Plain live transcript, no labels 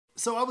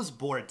So I was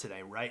bored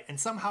today, right? And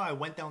somehow I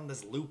went down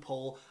this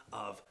loophole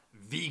of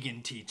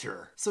vegan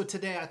teacher. So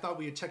today I thought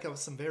we would check out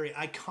some very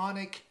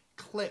iconic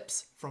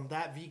clips from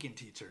that vegan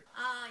teacher.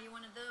 Ah, you're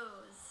one of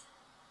those.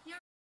 You're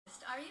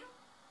a are you?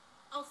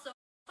 Also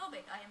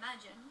phobic, I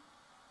imagine.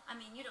 I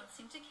mean, you don't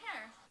seem to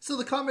care. So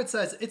the comment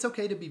says, it's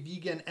okay to be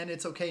vegan and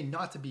it's okay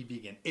not to be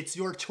vegan. It's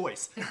your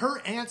choice. And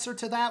her answer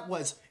to that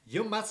was,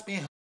 you must be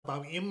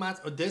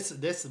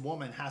this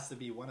woman has to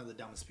be one of the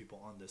dumbest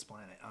people on this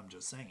planet. I'm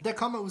just saying. That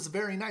comment was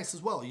very nice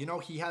as well. You know,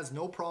 he has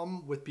no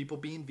problem with people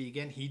being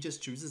vegan. He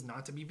just chooses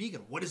not to be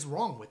vegan. What is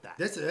wrong with that?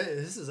 This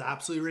is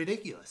absolutely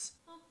ridiculous.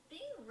 Well,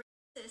 being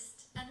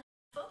racist and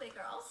phobic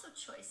are also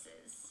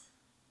choices.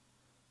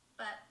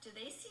 But do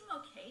they seem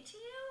okay to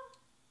you?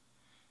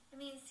 I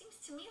mean, it seems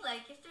to me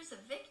like if there's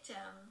a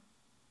victim,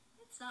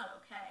 it's not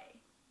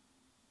okay.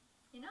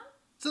 You know?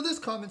 So this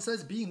comment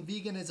says being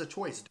vegan is a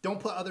choice.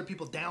 Don't put other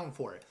people down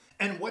for it.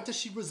 And what does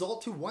she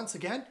result to once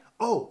again?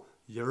 Oh,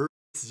 you're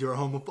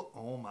homophobic.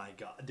 Oh my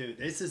God, dude,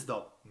 this is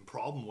the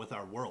problem with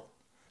our world.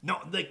 No,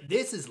 like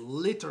this is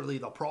literally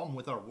the problem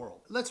with our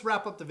world. Let's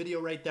wrap up the video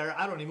right there.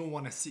 I don't even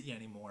want to see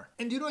anymore.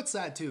 And you know what's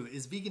sad too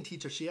is vegan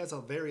teacher, she has a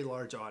very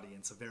large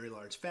audience, a very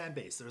large fan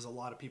base. There's a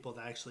lot of people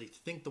that actually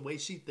think the way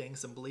she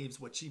thinks and believes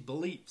what she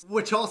believes,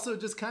 which also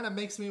just kind of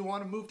makes me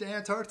want to move to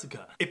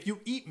Antarctica. If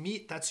you eat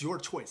meat, that's your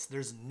choice.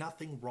 There's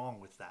nothing wrong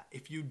with that.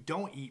 If you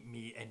don't eat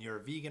meat and you're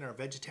a vegan or a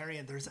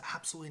vegetarian, there's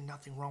absolutely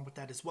nothing wrong with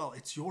that as well.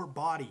 It's your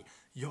body,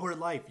 your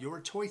life, your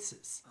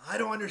choices. I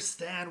don't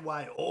understand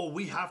why, oh,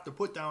 we have to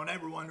put down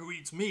everyone who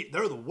eats meat.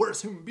 They're the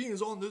worst human beings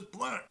on this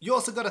planet. You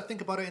also got to think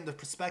about it in the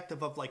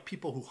perspective of like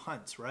people who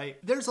hunt, right?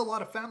 There's a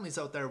lot of families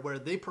out there where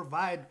they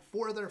provide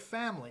for their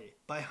family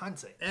by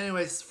hunting.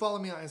 Anyways, follow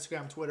me on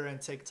Instagram, Twitter, and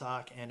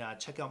TikTok, and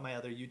check out my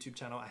other YouTube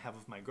channel I have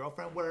with my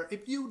girlfriend, where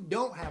if you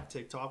don't have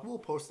TikTok, we'll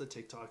post the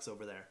TikToks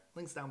over there.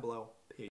 Links down below.